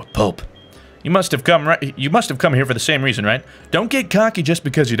beaten to a pulp. You must have come here for the same reason, right? Don't get cocky just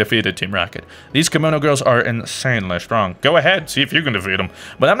because you defeated Team Rocket. These kimono girls are insanely strong. Go ahead, see if you can defeat them.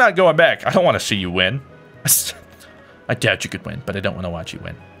 But I'm not going back. I don't want to see you win. I doubt you could win, but I don't want to watch you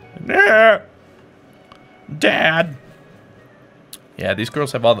win. Dad. Yeah, these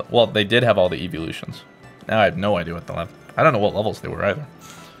girls have all the... Well, they did have all the evolutions. Now I have no idea what the level... I don't know what levels they were either.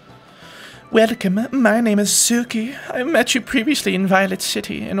 Welcome, my name is Suki. I met you previously in Violet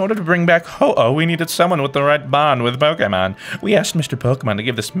City. In order to bring back Ho-Oh, we needed someone with the right bond with Pokemon. We asked Mr. Pokemon to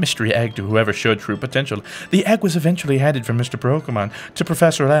give this mystery egg to whoever showed true potential. The egg was eventually handed from Mr. Pokemon to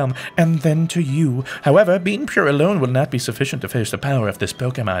Professor Elm, and then to you. However, being pure alone will not be sufficient to face the power of this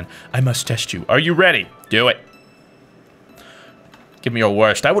Pokemon. I must test you. Are you ready? Do it. Give me your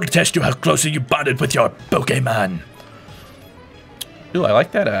worst. I will test you how closely you bonded with your Pokemon. Ooh, I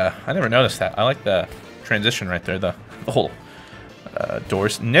like that. I never noticed that. I like the transition right there. The whole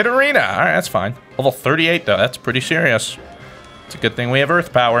doors. Nidorina. All right, that's fine. Level 38, though. That's pretty serious. It's a good thing we have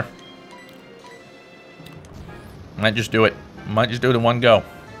Earth power. Might just do it. Might just do it in one go.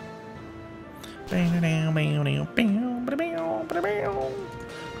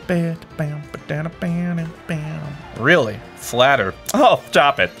 Really? Flatter. Oh,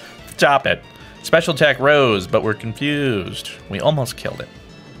 stop it. Stop it. Special attack rose, but we're confused. We almost killed it.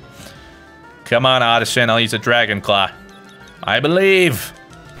 Come on, Odyssey, I'll use a Dragon Claw. I believe.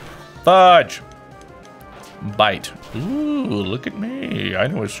 Fudge. Bite. Ooh, look at me. I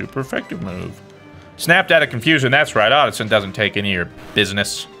know a super effective move. Snapped out of confusion, that's right. Odyssey doesn't take any of your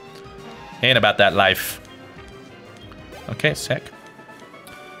business. Ain't about that life. Okay, sick.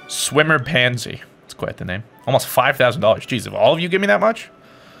 Swimmer Pansy. That's quite the name. Almost $5,000. Jeez, if all of you give me that much?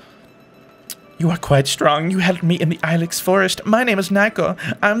 You are quite strong. You helped me in the Ilex Forest. My name is Naiko.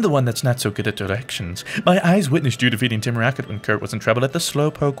 I'm the one that's not so good at directions. My eyes witnessed you defeating Team Rocket when Kurt was in trouble at the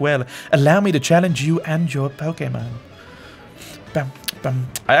Slowpoke Well. Allow me to challenge you and your Pokemon. Bum, bum.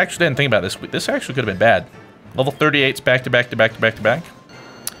 I actually didn't think about this. This actually could have been bad. Level 38's back to back to back to back to back.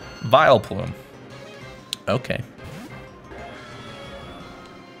 Vileplume. Okay.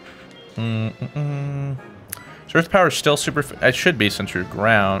 So Earth Power is still super... It should be since you're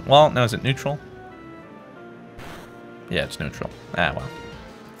ground. Well, no, is it neutral? Yeah, it's neutral. Ah, well.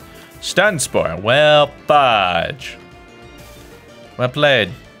 Stun Spore. Well, fudge. Well played.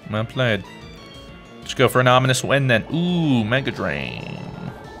 Well played. Let's go for an ominous win then. Ooh, Mega Drain.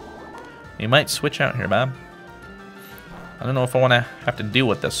 You might switch out here, Bob. I don't know if I want to have to deal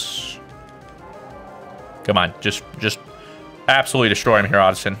with this. Come on, just absolutely destroy him here,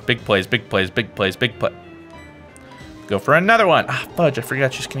 Odyssey. Big plays, big plays, big plays, big play. Go for another one. Ah, fudge, I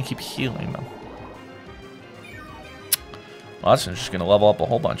forgot she's going to keep healing them. Odyssey's just going to level up a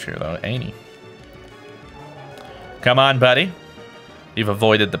whole bunch here, though, ain't he? Come on, buddy. You've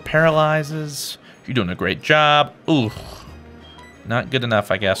avoided the paralyzes. You're doing a great job. Ooh. Not good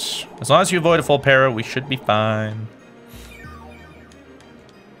enough, I guess. As long as you avoid a full para, we should be fine.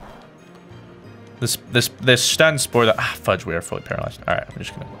 This stun spore that... Ah, fudge, we are fully paralyzed. Alright, I'm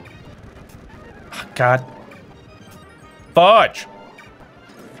just gonna... Oh, God. Fudge!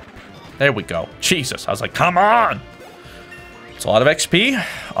 There we go. Jesus, I was like, come on! It's a lot of XP.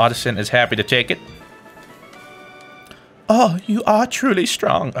 Odyssey is happy to take it. Oh, you are truly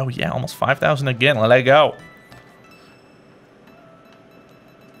strong. Oh, yeah, almost 5,000 again. Let it go.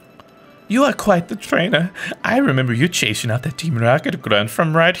 You are quite the trainer. I remember you chasing out that Team Rocket grunt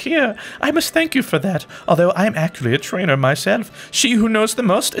from right here. I must thank you for that, although I'm actually a trainer myself. She who knows the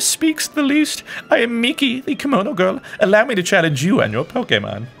most speaks the least. I am Miki, the kimono girl. Allow me to challenge you and your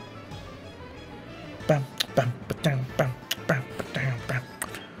Pokemon.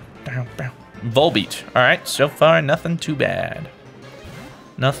 Volbeat. Alright, so far nothing too bad.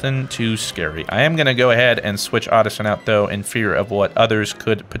 Nothing too scary. I am going to go ahead and switch Odyssey out, though, in fear of what others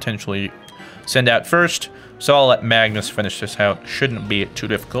could potentially send out first. So I'll let Magnus finish this out. Shouldn't be too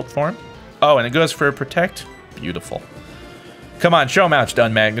difficult for him. Oh, and it goes for a Protect. Beautiful. Come on, show him how it's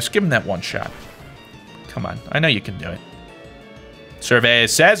done, Magnus. Give him that one shot. Come on. I know you can do it. Survey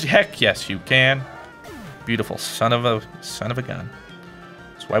says, heck yes, you can. Beautiful. Son of a gun.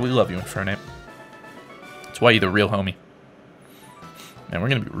 That's why we love you, Infernape. That's why you're the real homie. Man, we're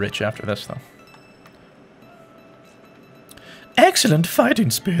going to be rich after this, though. Excellent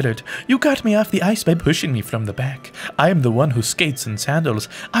fighting spirit. You got me off the ice by pushing me from the back. I am the one who skates in sandals.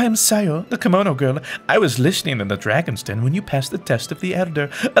 I am Sayo, the kimono girl. I was listening in the Dragon's Den when you passed the test of the Elder.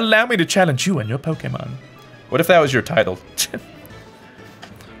 Allow me to challenge you and your Pokemon. What if that was your title?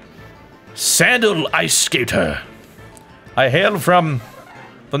 Sandal Ice Skater. I hail from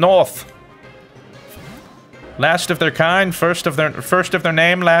the north. Last of their kind, first of their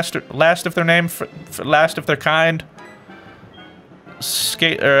name, last of their name, last of their kind.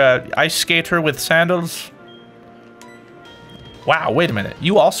 Ice skater with sandals. Wow, wait a minute.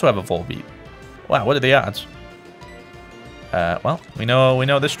 You also have a Volbeat. Wow, what are the odds? Well, we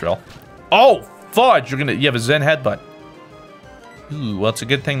know this drill. Oh, fudge! You have a Zen headbutt. Ooh, well, it's a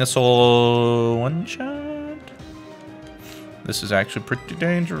good thing this will one-shot. This is actually pretty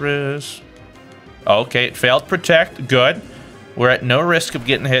dangerous. Okay, it failed protect. Good. We're at no risk of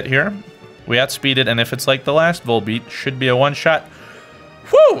getting hit here. We outspeeded, and if it's like the last Volbeat, should be a one-shot.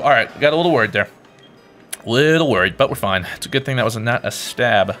 Whew! All right, got a little worried there. Little worried, but we're fine. It's a good thing that was not a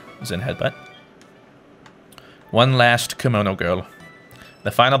stab. Zen headbutt. One last kimono girl.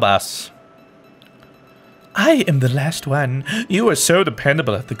 The final boss. I am the last one. You are so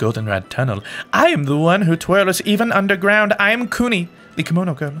dependable at the Goldenrod Tunnel. I am the one who twirls even underground. I am Kuni, the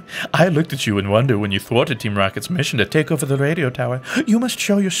kimono girl. I looked at you in wonder when you thwarted Team Rocket's mission to take over the radio tower. You must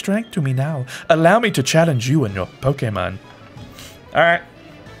show your strength to me now. Allow me to challenge you and your Pokemon. Alright,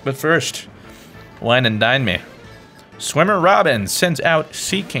 but first, wine and dine me. Swimmer Robin sends out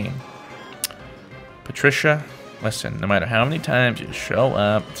Seeking. Patricia, listen, no matter how many times you show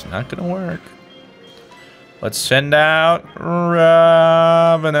up, it's not gonna work. Let's send out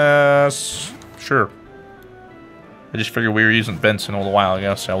Ravenous. Sure. I just figured we were using Benson a little while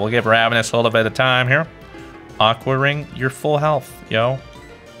ago, so we'll give Ravenous a little bit of time here. Aqua Ring, you're full health, yo.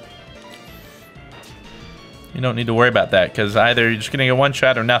 You don't need to worry about that, because either you're just going to get one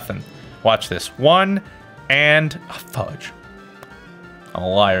shot or nothing. Watch this. One and... Oh, fudge. I'm a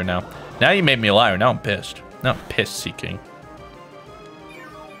liar now. Now you made me a liar. Now I'm pissed. Now I'm pissed, Seeking.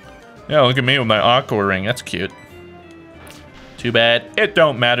 Yeah, look at me with my Aqua Ring. That's cute. Too bad. It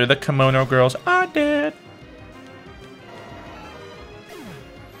don't matter. The kimono girls are dead.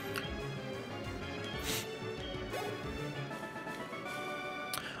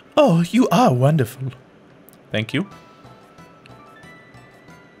 Oh, you are wonderful. Thank you.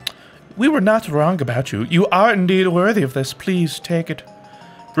 We were not wrong about you. You are indeed worthy of this. Please take it.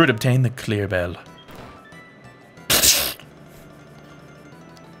 Fruit, obtain the clear bell.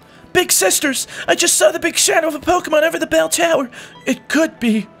 Big sisters! I just saw the big shadow of a Pokemon over the bell tower. It could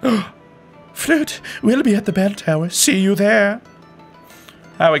be. Fruit, we'll be at the bell tower. See you there.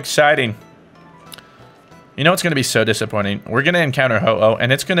 How exciting. You know what's going to be so disappointing? We're going to encounter Ho-Oh,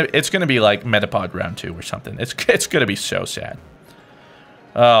 and it's gonna be like Metapod round 2 or something. It's going to be so sad.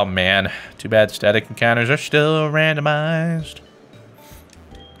 Oh, man. Too bad static encounters are still randomized.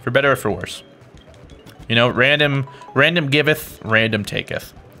 For better or for worse. You know, random giveth, random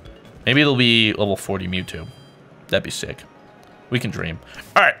taketh. Maybe it'll be level 40 Mewtwo. That'd be sick. We can dream.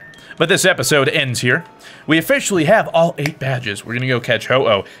 All right, but this episode ends here. We officially have all 8 badges. We're going to go catch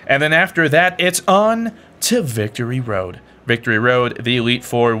Ho-Oh. And then after that, it's on to Victory Road. Victory Road, the Elite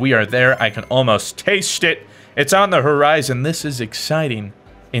Four. We are there. I can almost taste it. It's on the horizon. This is exciting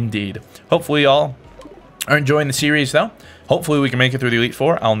indeed. Hopefully y'all are enjoying the series, though. Hopefully we can make it through the Elite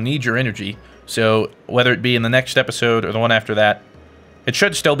Four. I'll need your energy. So whether it be in the next episode or the one after that, it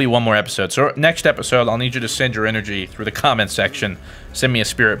should still be one more episode. So next episode, I'll need you to send your energy through the comment section. Send me a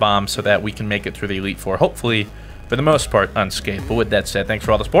spirit bomb so that we can make it through the Elite Four. Hopefully, for the most part, unscathed. But with that said, thanks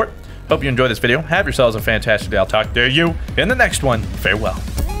for all the support. Hope you enjoyed this video. Have yourselves a fantastic day. I'll talk to you in the next one. Farewell.